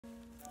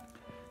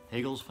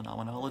Hegel's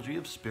Phenomenology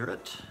of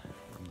Spirit,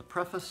 from the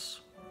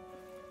preface,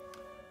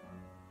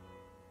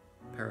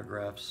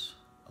 paragraphs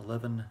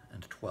 11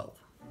 and 12.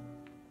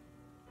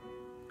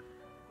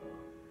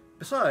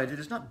 Besides, it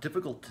is not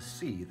difficult to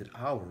see that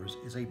ours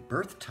is a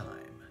birth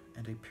time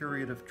and a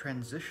period of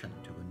transition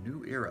to a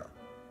new era.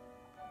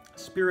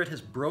 Spirit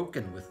has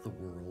broken with the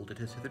world it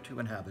has hitherto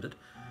inhabited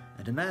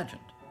and imagined,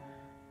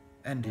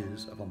 and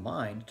is of a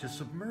mind to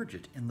submerge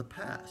it in the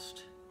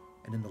past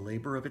and in the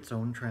labor of its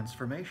own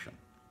transformation.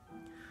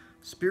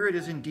 Spirit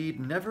is indeed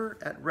never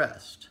at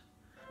rest,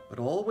 but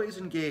always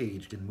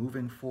engaged in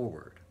moving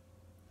forward.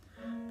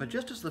 But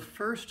just as the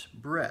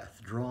first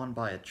breath drawn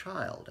by a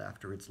child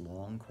after its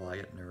long,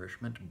 quiet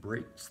nourishment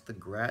breaks the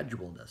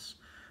gradualness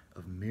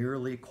of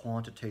merely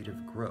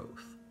quantitative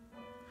growth,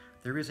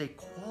 there is a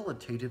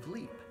qualitative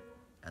leap,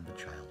 and the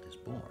child is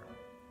born.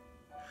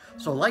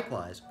 So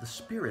likewise, the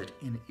spirit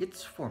in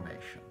its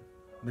formation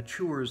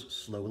matures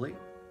slowly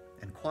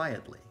and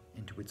quietly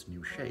into its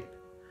new shape,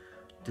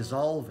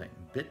 dissolving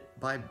bit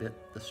by bit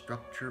the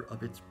structure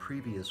of its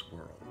previous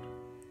world,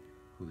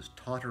 whose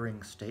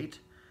tottering state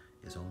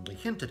is only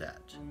hinted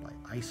at by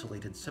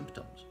isolated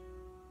symptoms.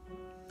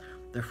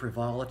 The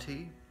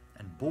frivolity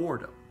and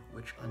boredom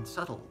which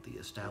unsettled the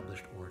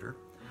established order,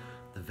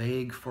 the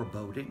vague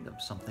foreboding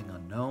of something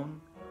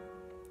unknown,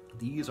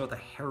 these are the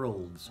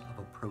heralds of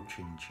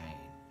approaching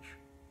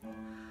change.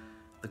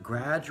 The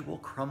gradual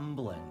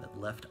crumbling that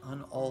left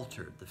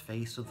unaltered the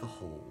face of the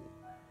whole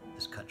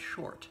is cut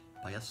short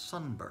by a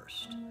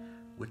sunburst,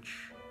 which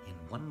in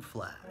one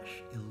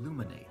flash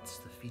illuminates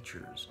the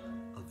features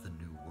of the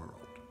new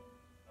world.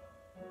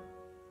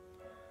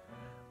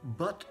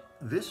 But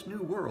this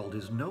new world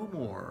is no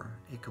more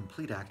a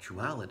complete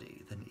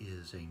actuality than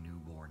is a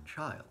newborn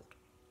child.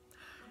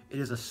 It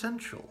is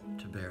essential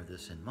to bear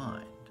this in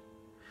mind.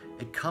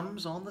 It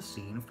comes on the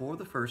scene for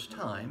the first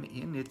time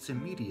in its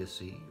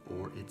immediacy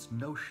or its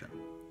notion.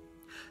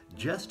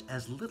 Just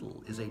as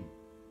little as a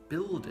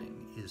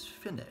building is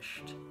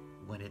finished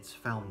when its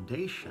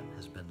foundation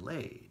has been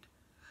laid,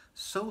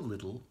 so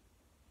little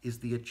is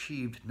the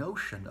achieved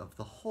notion of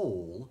the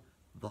whole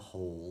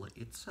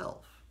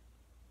itself.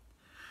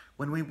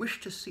 When we wish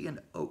to see an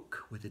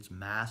oak with its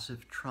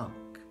massive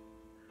trunk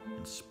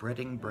and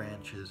spreading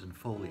branches and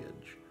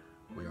foliage,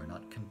 we are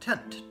not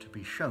content to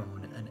be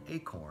shown an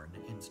acorn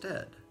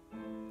instead.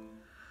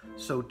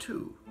 So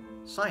too,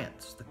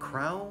 science, the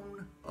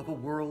crown of a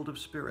world of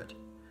spirit,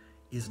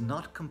 is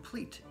not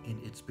complete in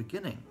its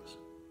beginnings.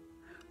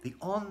 The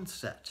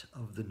onset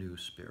of the new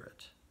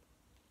spirit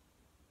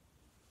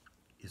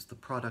is the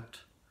product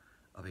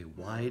of a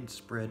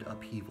widespread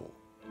upheaval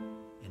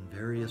in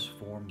various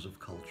forms of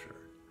culture,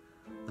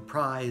 the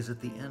prize at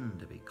the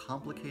end of a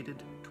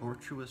complicated,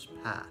 tortuous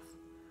path,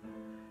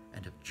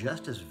 and of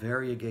just as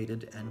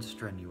variegated and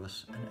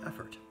strenuous an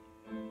effort.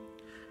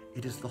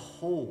 It is the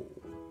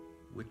whole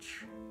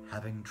which,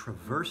 having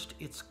traversed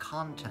its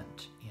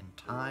content in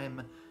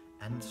time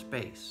and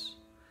space,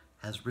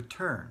 has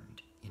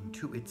returned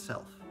into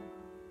itself,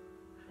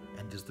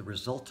 and is the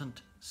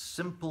resultant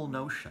simple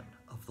notion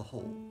of the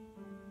whole.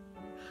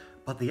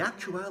 But the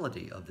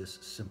actuality of this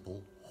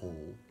simple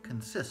whole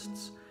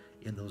consists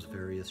in those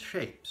various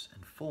shapes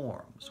and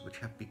forms which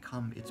have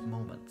become its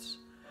moments,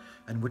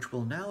 and which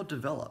will now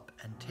develop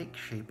and take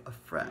shape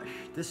afresh,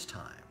 this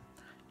time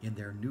in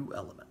their new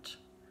element,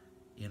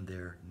 in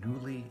their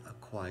newly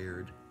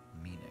acquired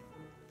meaning.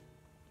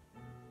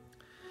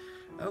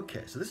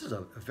 Okay, so this is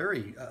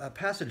a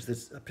passage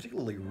that's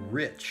particularly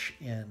rich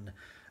in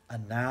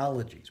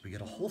analogies. We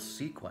get a whole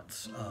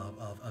sequence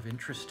of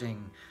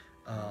interesting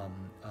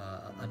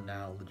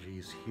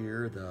analogies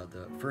here.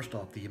 The first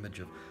off, the image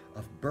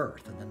of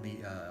birth, and then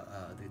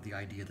the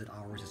idea that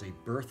ours is a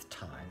birth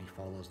time. He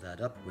follows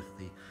that up with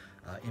the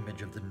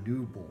image of the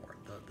newborn,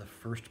 the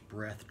first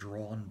breath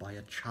drawn by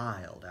a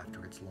child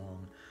after its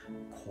long,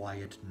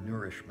 quiet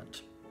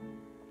nourishment.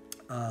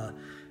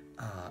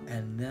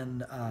 And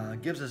then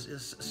gives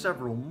us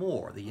several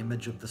more. The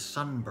image of the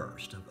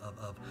sunburst,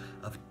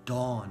 of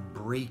dawn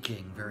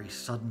breaking very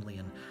suddenly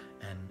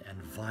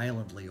and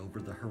violently over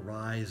the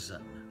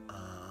horizon,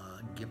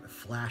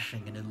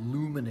 flashing and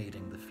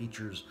illuminating the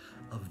features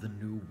of the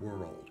new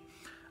world.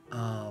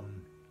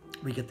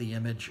 We get the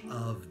image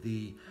of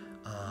the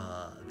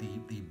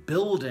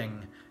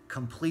building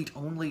complete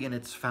only in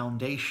its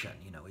foundation.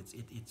 You know,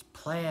 its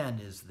plan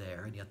is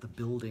there, and yet the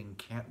building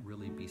can't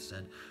really be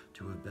said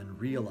to have been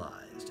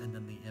realized. And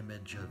then the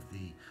image of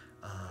the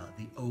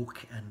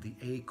oak and the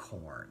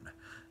acorn.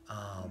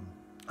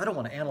 I don't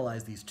want to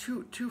analyze these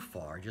too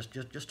far, just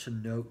to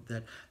note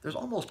that there's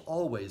almost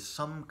always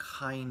some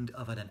kind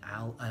of an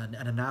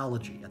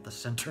analogy at the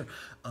center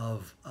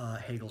of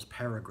Hegel's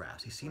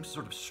paragraphs. He seems to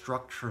sort of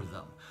structure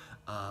them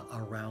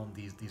around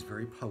these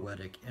very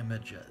poetic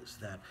images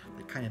that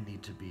kind of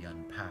need to be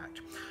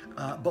unpacked.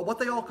 But what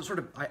they all sort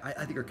of,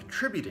 I think, are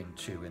contributing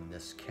to in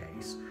this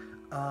case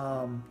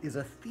is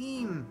a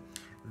theme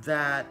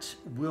that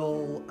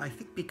will, I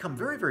think, become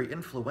very, very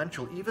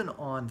influential even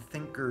on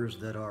thinkers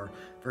that are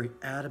very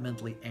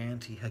adamantly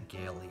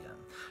anti-Hegelian.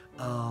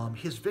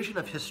 his vision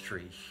of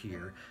history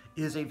here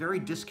is a very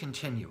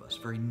discontinuous,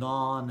 very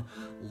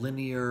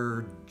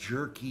non-linear,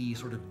 jerky,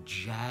 sort of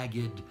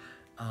jagged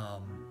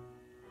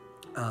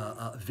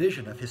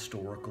vision of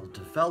historical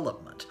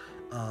development,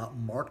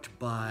 marked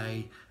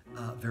by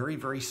very,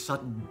 very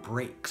sudden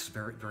breaks,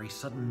 very, very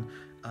sudden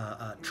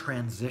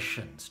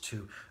transitions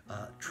to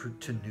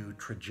new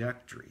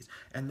trajectories.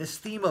 And this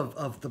theme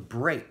of the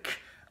break,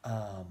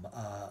 the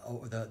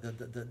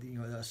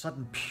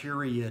sudden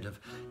period of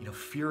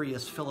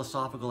furious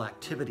philosophical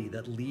activity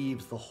that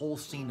leaves the whole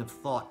scene of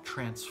thought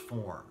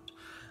transformed.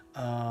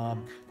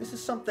 This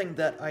is something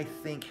that I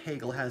think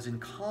Hegel has in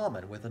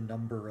common with a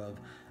number of,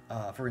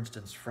 for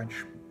instance,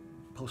 French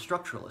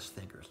post-structuralist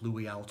thinkers,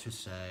 Louis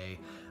Althusser,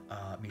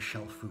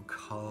 Michel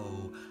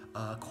Foucault,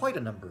 quite a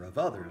number of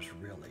others,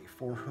 really,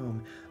 for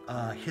whom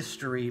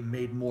history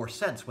made more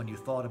sense when you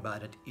thought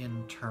about it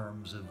in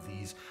terms of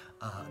these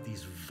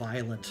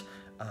violent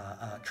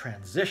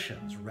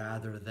transitions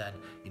rather than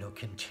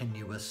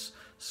continuous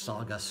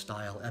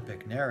saga-style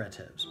epic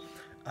narratives.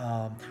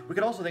 We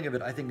could also think of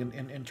it, I think,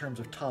 in terms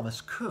of Thomas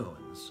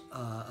Kuhn's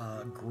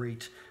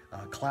great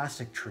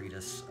classic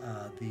treatise,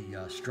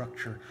 The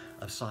Structure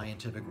of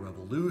Scientific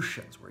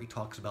Revolutions, where he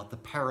talks about the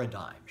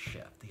paradigm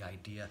shift, the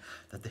idea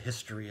that the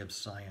history of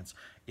science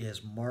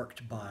is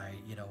marked by,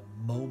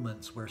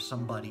 moments where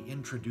somebody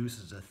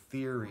introduces a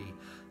theory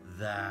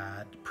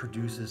that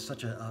produces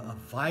such a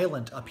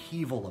violent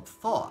upheaval of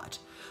thought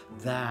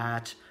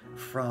that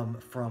from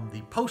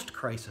the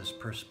post-crisis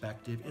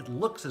perspective, it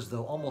looks as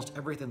though almost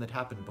everything that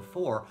happened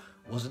before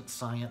wasn't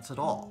science at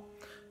all.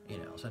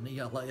 So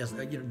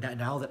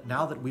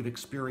now that we've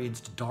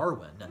experienced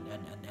Darwin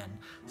and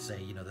say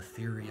the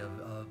theory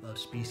of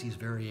species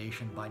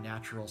variation by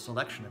natural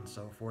selection and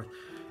so forth,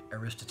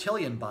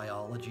 Aristotelian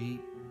biology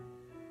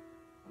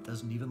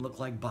doesn't even look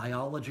like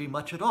biology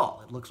much at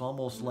all. It looks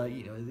almost like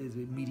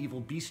medieval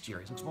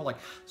bestiaries. It looks more like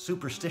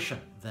superstition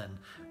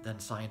than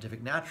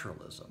scientific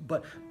naturalism.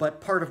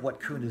 But part of what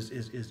Kuhn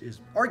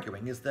is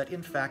arguing is that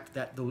in fact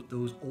that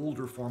those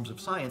older forms of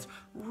science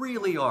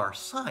really are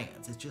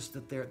science. It's just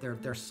that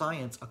they're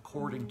science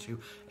according to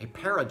a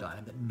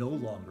paradigm that no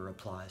longer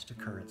applies to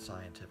current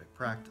scientific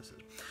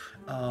practices.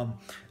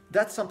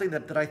 That's something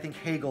that I think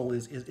Hegel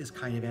is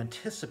kind of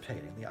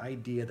anticipating, the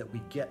idea that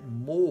we get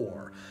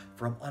more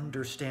from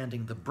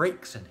understanding the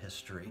breaks in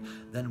history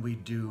than we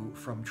do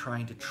from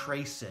trying to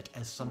trace it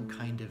as some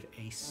kind of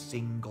a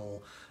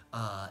single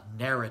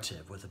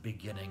narrative with a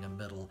beginning, a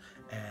middle,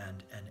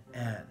 and an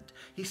end.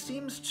 He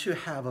seems to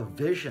have a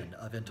vision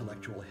of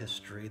intellectual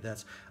history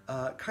that's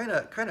kind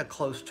of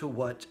close to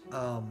what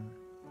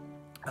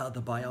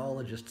the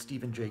biologist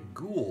Stephen Jay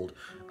Gould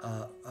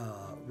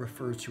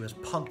refers to as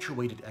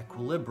punctuated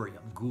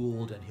equilibrium.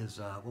 Gould and his,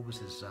 what was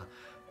his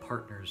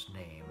partner's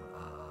name?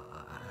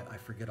 I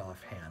forget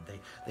offhand.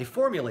 They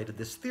formulated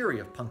this theory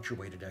of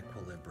punctuated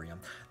equilibrium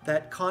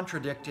that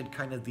contradicted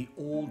kind of the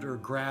older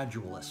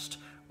gradualist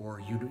or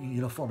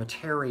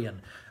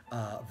uniformitarian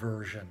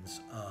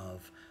versions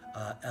of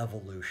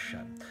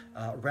evolution.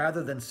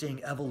 Rather than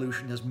seeing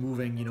evolution as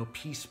moving,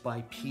 piece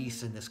by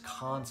piece in this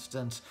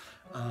constant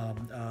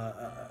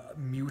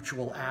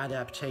mutual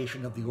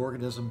adaptation of the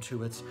organism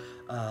to its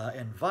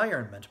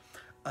environment,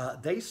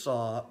 they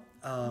saw,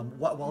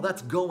 while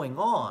that's going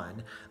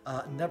on,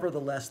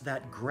 nevertheless,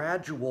 that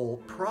gradual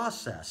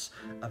process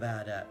of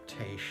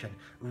adaptation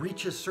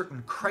reaches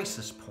certain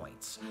crisis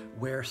points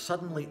where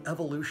suddenly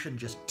evolution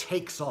just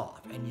takes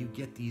off and you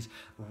get these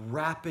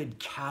rapid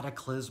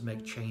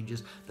cataclysmic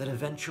changes that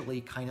eventually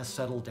kind of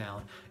settle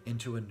down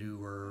into a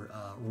newer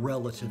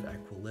relative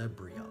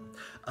equilibrium.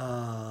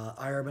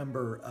 I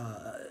remember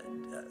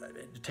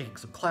taking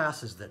some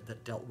classes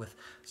that dealt with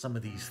some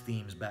of these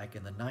themes back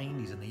in the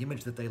 90s, and the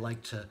image that they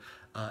like to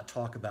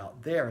talk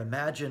about there.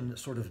 Imagine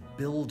sort of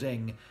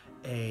building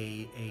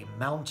a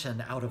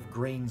mountain out of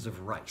grains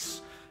of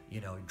rice,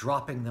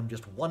 dropping them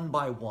just one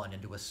by one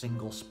into a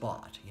single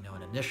spot,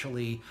 and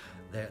initially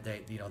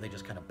they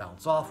just kind of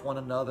bounce off one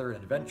another,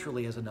 and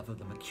eventually as enough of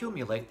them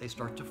accumulate, they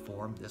start to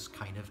form this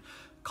kind of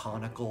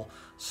conical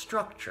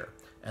structure.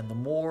 And the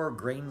more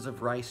grains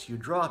of rice you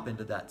drop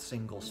into that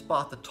single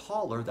spot, the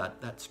taller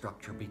that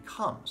structure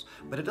becomes.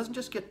 But it doesn't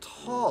just get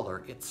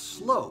taller, its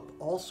slope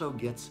also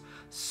gets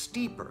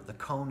steeper. The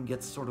cone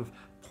gets sort of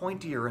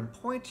pointier and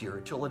pointier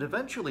until it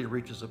eventually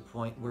reaches a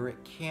point where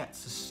it can't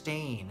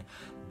sustain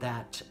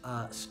that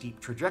steep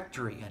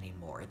trajectory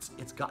anymore.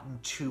 It's gotten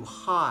too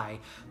high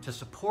to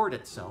support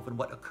itself, and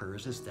what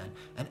occurs is then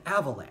an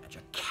avalanche,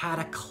 a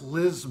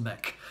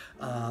cataclysmic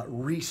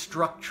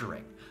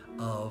restructuring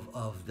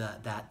of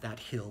that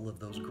hill of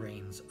those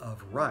grains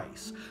of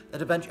rice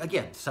that eventually,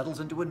 again,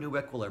 settles into a new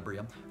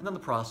equilibrium, and then the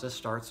process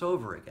starts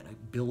over again,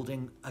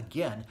 building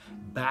again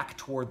back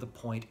toward the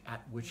point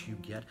at which you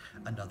get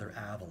another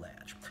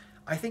avalanche.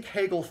 I think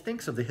Hegel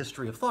thinks of the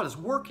history of thought as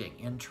working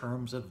in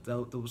terms of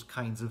those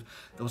kinds of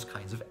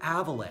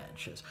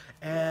avalanches.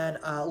 And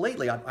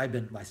lately, I've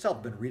been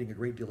myself been reading a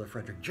great deal of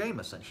Frederick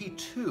Jameson. He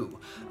too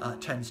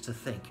tends to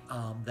think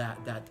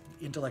that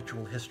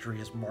intellectual history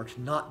is marked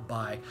not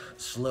by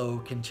slow,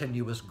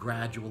 continuous,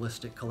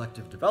 gradualistic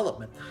collective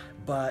development,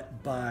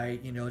 but by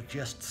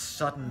just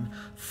sudden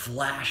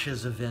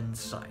flashes of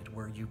insight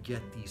where you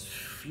get these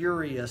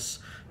furious,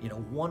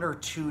 one or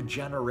two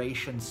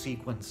generation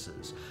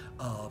sequences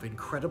of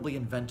incredibly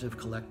inventive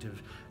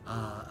collective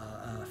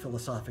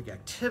philosophic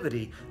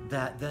activity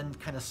that then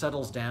kind of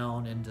settles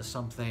down into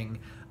something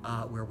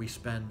where we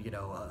spend,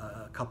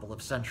 a couple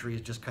of centuries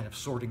just kind of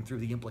sorting through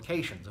the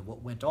implications of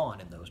what went on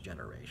in those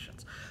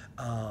generations.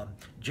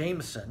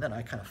 Jameson, and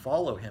I kind of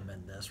follow him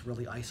in this,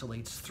 really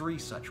isolates three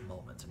such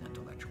moments in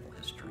intellectual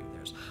history.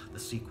 There's the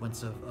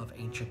sequence of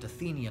ancient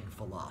Athenian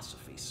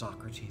philosophy,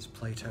 Socrates,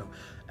 Plato,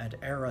 and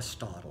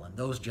Aristotle, and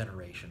those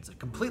generations that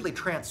completely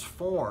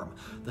transform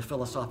the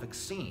philosophic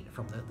scene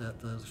from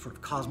the sort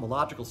of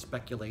cosmological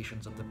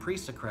speculations of the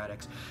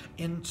pre-Socratics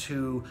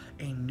into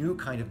a new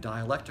kind of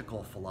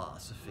dialectical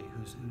philosophy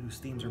whose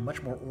themes are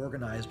much more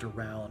organized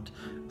around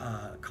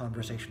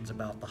conversations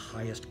about the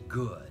highest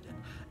good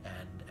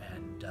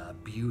and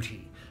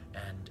beauty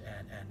and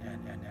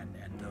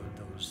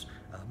those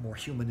more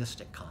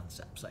humanistic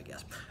concepts, I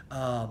guess.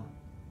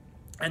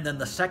 And then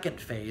the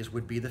second phase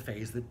would be the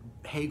phase that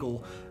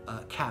Hegel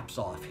caps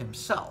off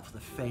himself, the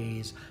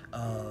phase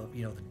of,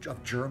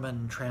 of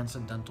German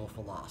transcendental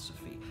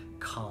philosophy,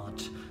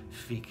 Kant,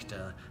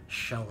 Fichte,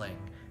 Schelling,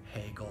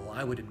 Hegel.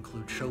 I would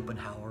include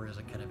Schopenhauer as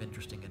a kind of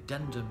interesting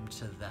addendum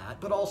to that,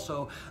 but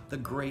also the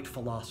great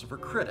philosopher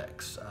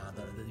critics,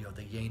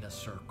 the Jena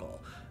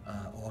Circle,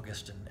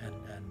 August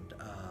and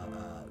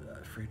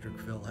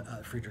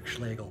Friedrich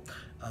Schlegel,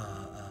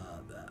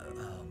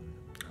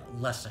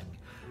 Lessing,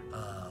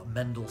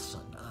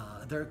 Mendelssohn.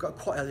 There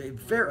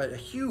are a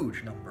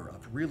huge number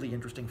of really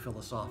interesting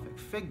philosophic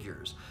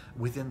figures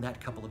within that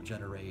couple of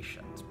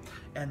generations.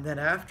 And then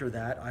after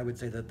that, I would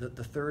say that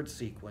the third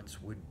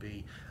sequence would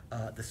be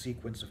the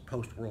sequence of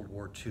post-World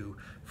War II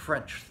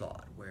French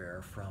thought,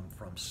 where from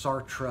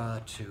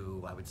Sartre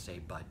to, I would say,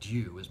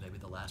 Badiou is maybe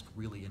the last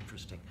really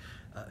interesting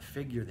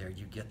figure there.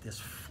 You get this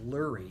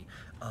flurry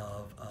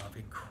of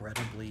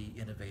incredibly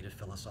innovative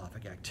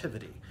philosophic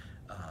activity.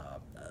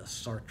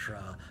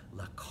 Sartre,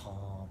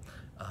 Lacan,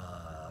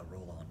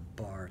 Roland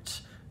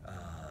Barthes,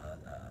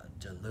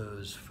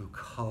 Deleuze,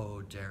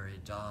 Foucault,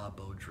 Derrida,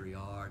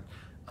 Baudrillard,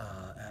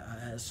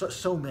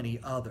 so many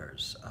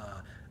others,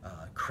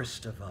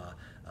 Kristeva,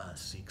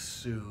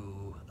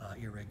 Cixous,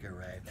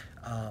 Irigaray.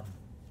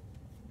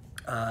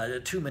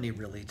 Too many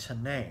really to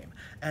name.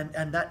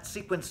 And that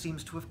sequence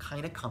seems to have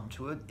kind of come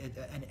to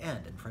an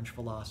end, and French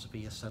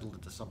philosophy has settled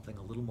into something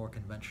a little more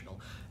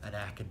conventional and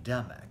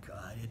academic.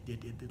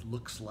 It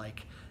looks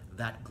like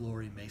that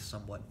glory may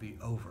somewhat be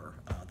over,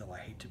 though I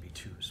hate to be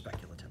too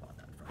speculative on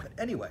that front. But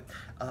anyway,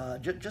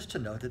 just to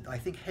note that I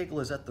think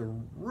Hegel is at the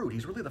root.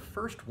 He's really the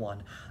first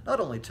one, not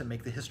only to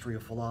make the history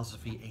of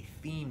philosophy a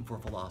theme for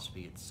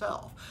philosophy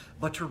itself,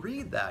 but to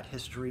read that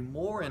history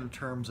more in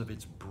terms of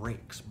its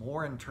breaks,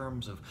 more in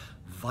terms of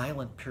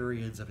violent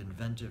periods of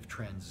inventive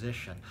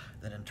transition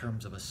than in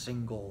terms of a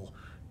single,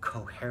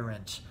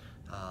 coherent,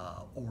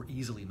 or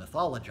easily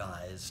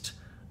mythologized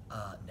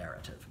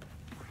narrative.